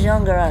 When I was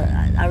younger,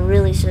 I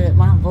really should have.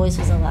 My voice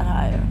was a lot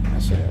higher.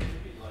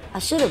 I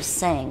should have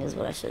sang, is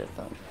what I should have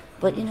done.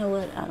 But you know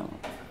what? I don't.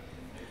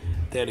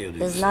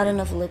 There's not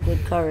enough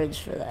liquid courage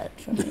for that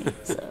for me.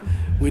 So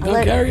We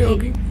done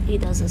karaoke. He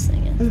does the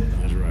singing.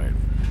 That's right.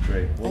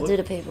 Great. I Well, do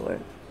the paperwork.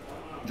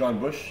 John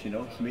Bush, he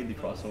made the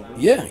crossover.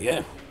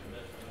 Yeah.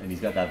 And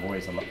he's got that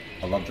voice.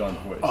 I love John's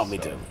voice. Oh, me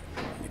so, too.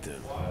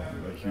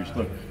 A huge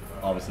look.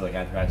 Obviously, like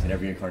Anthrax in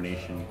every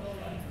incarnation.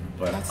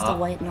 But That's the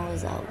White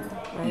Noise album,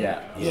 right?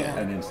 Yeah. Yeah.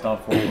 And then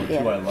Stomp Forward,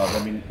 Yeah. too, I love.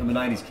 I mean, I'm a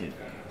 90s kid.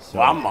 So,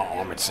 Well, I'm an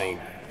Armored Saint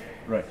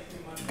right.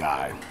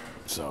 guy,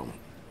 so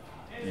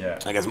Yeah.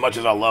 like as much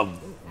as I love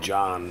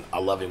John, I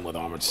love him with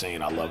Armored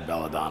Saint. I love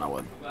Belladonna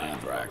with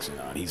Anthrax,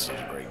 and he's such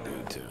a great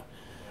dude too.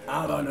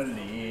 Out on a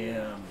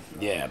limb.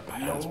 Yeah,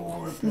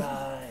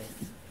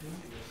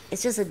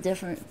 It's just a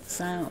different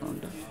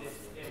sound.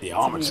 yeah,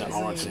 Armored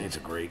Saint's a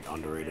great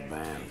underrated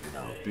band,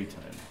 Big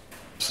time.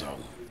 So,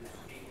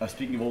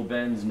 Speaking of old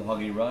bands,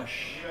 Mahogany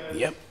Rush,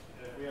 yep.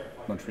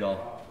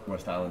 Montreal,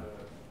 West Island.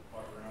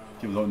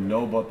 People don't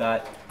know about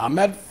that. I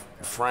met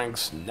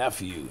Frank's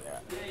nephew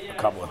a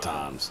couple of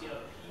times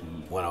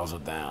when I was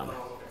with them.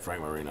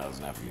 Frank Marino's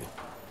nephew.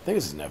 I think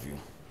it's his nephew,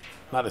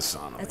 not his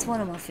son. That's one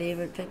of my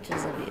favorite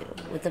pictures of you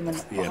with the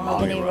Yeah,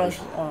 Mahogany Mahogany Rush.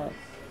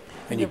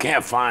 And you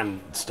can't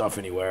find stuff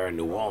anywhere in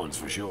New Orleans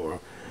for sure.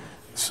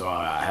 So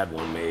I had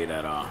one made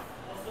at a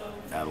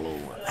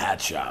little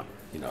hat shop,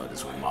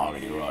 this one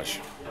Mahogany Rush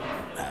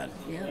hat.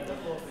 Yeah.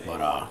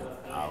 But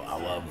I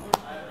love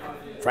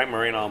Frank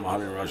Marino and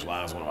Mahogany Rush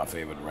Live is one of my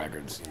favorite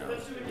records, and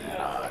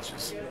it's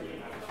just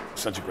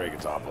such a great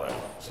guitar player.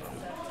 So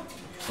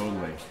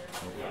Totally.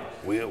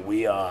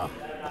 we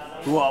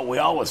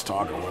always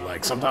talk, and we're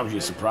like, sometimes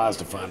you're surprised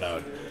to find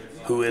out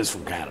who is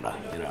from Canada,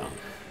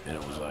 and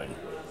it was like,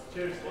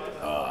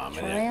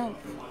 Triumph.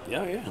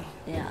 yeah.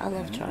 Yeah, I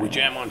love Triumph. We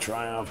jam on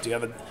Triumph.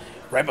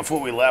 Right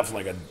before we left,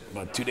 like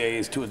about 2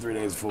 or 3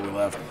 days before we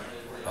left,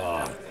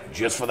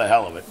 just for the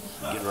hell of it,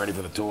 getting ready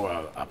for the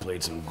tour, I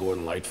played some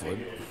Gordon Lightfoot.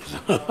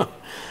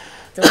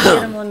 Don't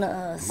get him on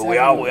the. But we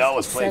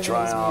always play 70s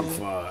Triumph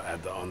music.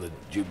 on the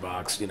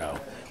jukebox.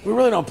 We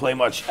really don't play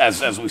much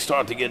as we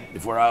start to get.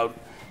 If we're out,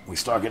 we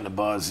start getting the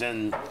buzz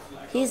in.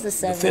 He's the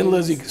 70s. The Thin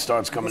Lizzy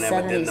starts coming the in,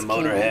 but then the 70s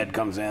Motorhead king.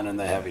 comes in and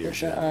the heavier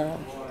shit. The,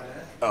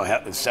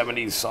 The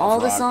 70s soft all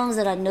the rock. songs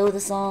that I know the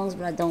songs,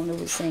 but I don't know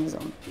who sings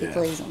them. He Yeah.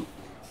 plays them.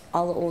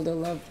 All the older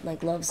love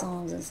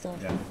songs and stuff.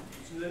 Yeah.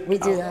 We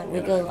do that. We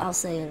go. I'll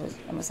say it.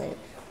 I'm gonna say it.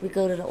 We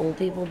go to the old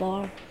people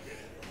bar,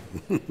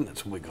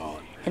 That's what we call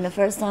it. and the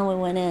first time we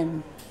went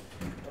in,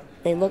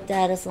 they looked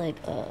at us like,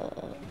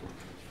 it's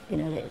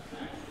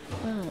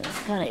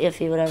kind of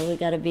iffy. Whatever. We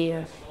got a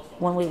beer.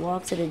 When we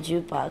walked to the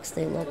jukebox,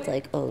 they looked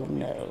like, oh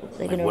no,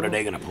 they're Like, what are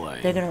they gonna play?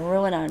 They're gonna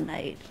ruin our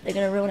night. They're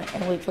gonna ruin it.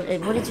 And we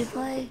played. What did you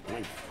play?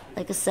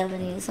 Like a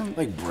 70s something.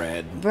 Like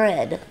Bread.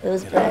 Bread. It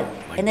was bread.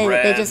 like And they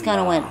Bread, just kind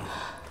of went.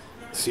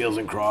 Seals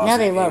and Crofts. Now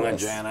they love England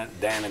us.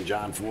 Janet, Dan and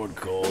John Ford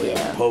Cole.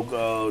 Yeah.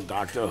 Poco,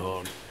 Dr.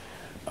 Hook.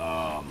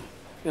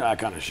 That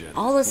kind of shit.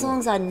 All the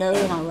songs I know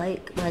and I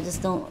like, but I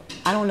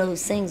don't know who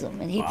sings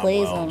them, and he Bob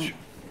plays Welch. them.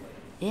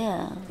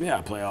 Yeah. Yeah,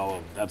 I play all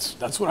of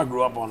that's what I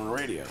grew up on the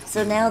radio.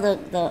 So now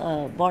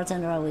the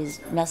bartender always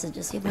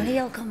messages, when are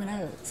y'all coming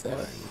out? So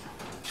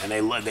And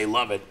they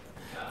love it.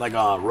 Like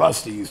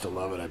Rusty used to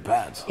love it at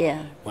Pat's.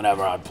 Yeah.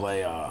 Whenever I'd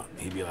play,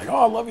 he'd be like, "Oh,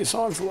 I love your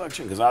song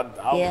selection," because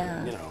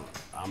Yeah.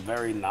 I'm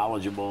very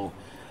knowledgeable.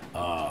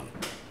 I'm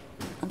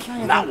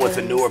trying to Not think with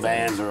the what newer it is.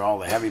 bands or all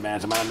the heavy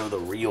bands. I mean, I know the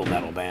real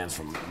metal bands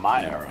from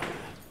my era,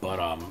 but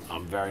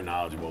I'm very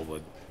knowledgeable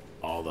with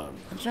all the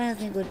I'm trying to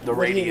think what the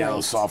what he radio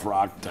liked. soft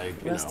rock type.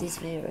 Rusty's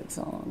favorite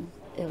song.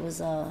 It was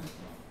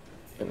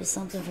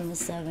something from the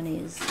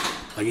 70s.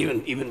 Like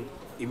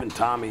even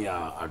Tommy,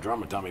 our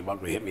drummer Tommy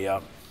Buckley hit me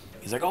up.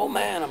 He's like, "Oh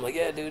man," I'm like,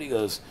 "Yeah, dude." He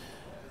goes,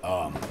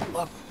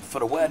 "Look, for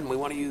the wedding, we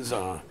want to use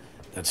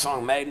that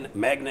song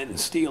Magnet and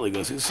Steel." He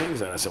goes, "Who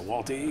sings that?" I said,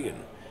 "Walter Egan."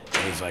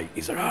 And he's like,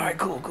 "All right,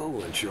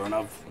 cool." And sure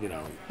enough,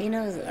 He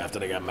knows it. after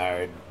they got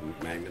married,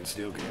 Magnet and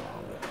Steel came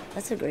on.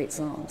 That's a great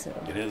song too.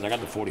 It is. I got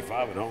the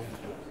 45 at home.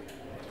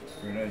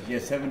 Very nice. Yeah,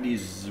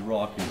 70s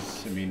rock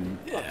is,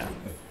 Yeah.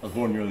 I was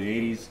born in the early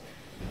 80s,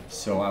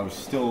 so I was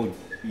still,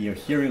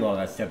 hearing all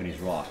that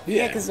 70s rock.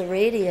 Yeah, because the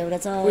radio,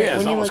 that's all, Well, yeah,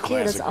 it's when you were a almost kid,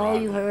 that's classic all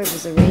rock. you heard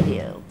was the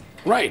radio.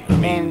 Right. I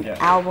mean, And yeah.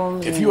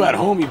 albums. if and, you had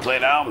home, you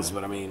played albums,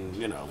 but I mean,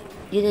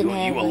 You didn't you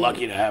have. were like,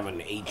 lucky to have an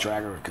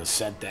 8-track or a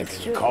cassette deck It's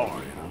in true. your car,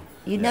 you know.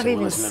 You'd Yeah, never so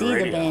even listening to see the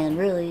radio. band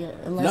really,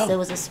 unless No. there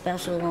was a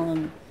special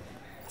on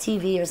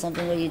TV or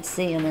something where you'd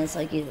see them. And it's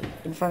like you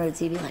in front of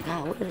the TV, like,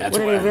 oh, what do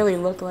why- they really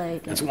look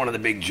like? That's one of the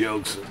big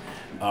jokes.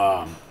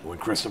 When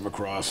Christopher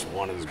Cross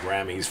won his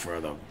Grammys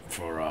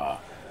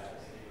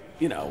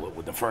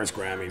with the first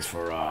Grammys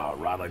for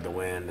Ride Like the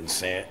Wind and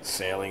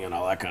Sailing and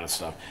all that kind of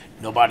stuff,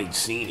 nobody'd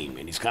seen him,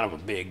 and he's kind of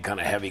a big, kind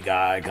of heavy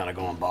guy, kind of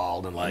going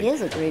bald, and like He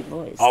has a great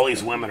voice. all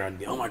these women are,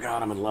 oh my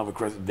God, I'm in love with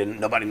Chris. Then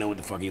nobody knew what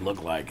the fuck he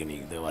looked like,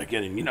 and they're like,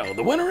 and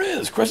the winner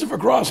is Christopher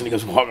Cross, and he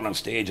goes walking on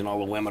stage, and all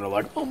the women are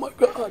like, oh my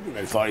God,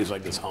 they thought he was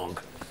like this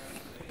hunk.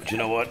 But you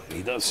know what?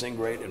 He does sing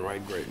great and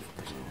write great.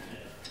 So,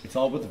 It's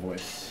all with the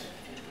voice.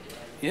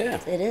 yeah.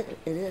 It is.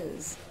 It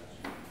is.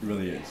 It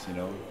really is, you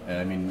know. And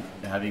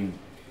I mean,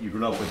 you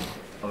grew up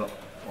with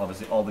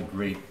obviously all the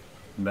great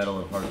metal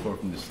and hardcore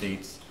from the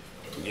States.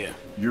 Yeah.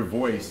 Your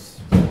voice,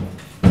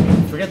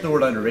 forget the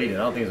word underrated. I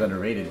don't think it's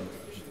underrated.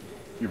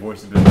 Your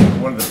voice has been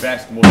one of the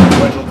best, most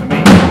influential to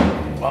me.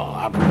 Well,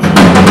 I appreciate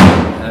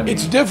it. I mean,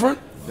 It's different,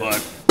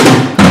 but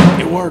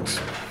it works.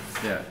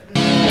 yeah.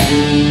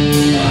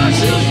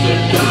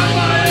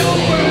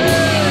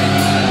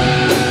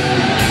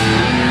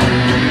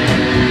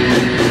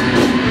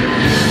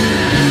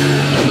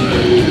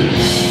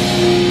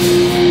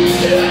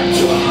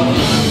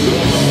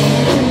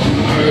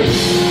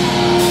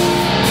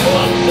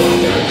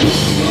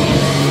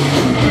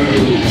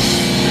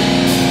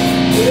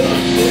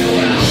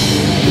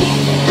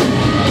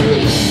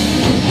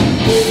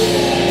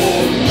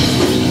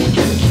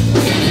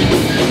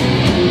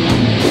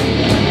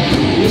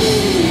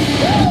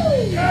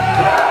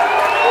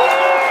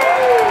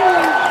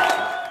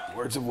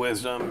 Words of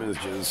wisdom is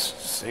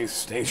just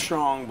stay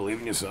strong, believe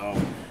in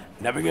yourself,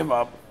 never give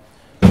up.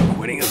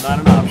 Quitting is not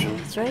an option.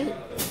 That's right.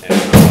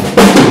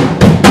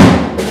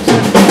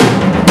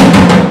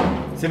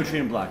 Symmetry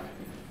in Black.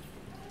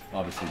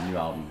 Obviously, new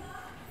album.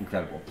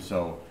 Incredible.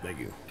 So, Thank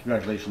you.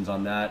 congratulations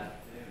on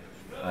that.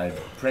 I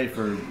pray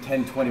for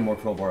 10, 20 more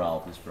Crowbar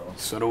albums, bro.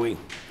 So do we.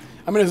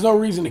 I mean, there's no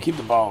reason to keep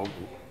the ball.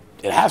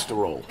 It has to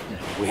roll.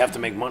 We have to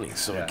make money,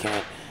 so Yeah. it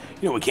can't.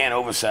 We can't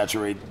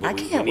oversaturate. I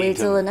can't wait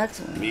till the next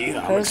one. Me either.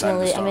 I'm excited to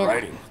Personally, start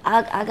writing.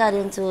 I got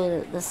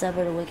into the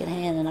Sever the Wicked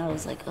Hand, and I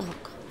was like, oh, God.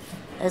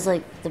 It's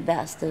like the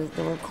best. The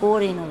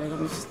recording of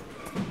it,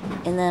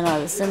 and then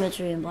the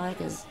Symmetry in Black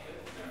is.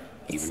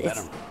 Even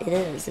better. It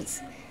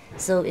is.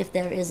 So if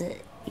there is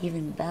it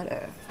even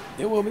better,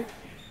 It will be.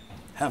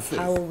 Have faith.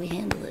 how will we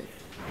handle it?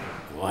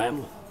 We'll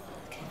handle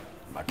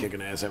it. By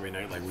kicking ass every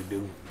night like we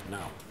do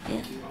now.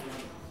 Yeah.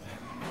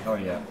 Oh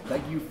yeah.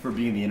 Thank you for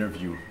being the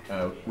interview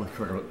with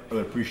Kirk. I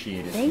really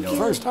appreciate it. Thank you.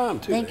 First time,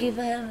 too. Thank you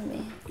for having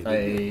me.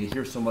 I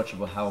hear so much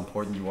about how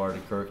important you are to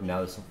Kirk, and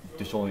now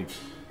this only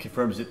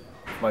confirms it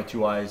with my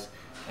two eyes.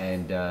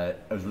 And it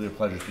was really a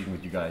pleasure speaking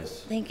with you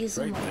guys. Thank you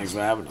so Great. much. Thanks for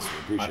having us.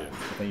 We appreciate it.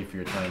 Thank you for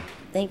your time.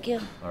 Thank you.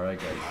 All right,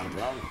 guys. Not a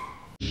problem.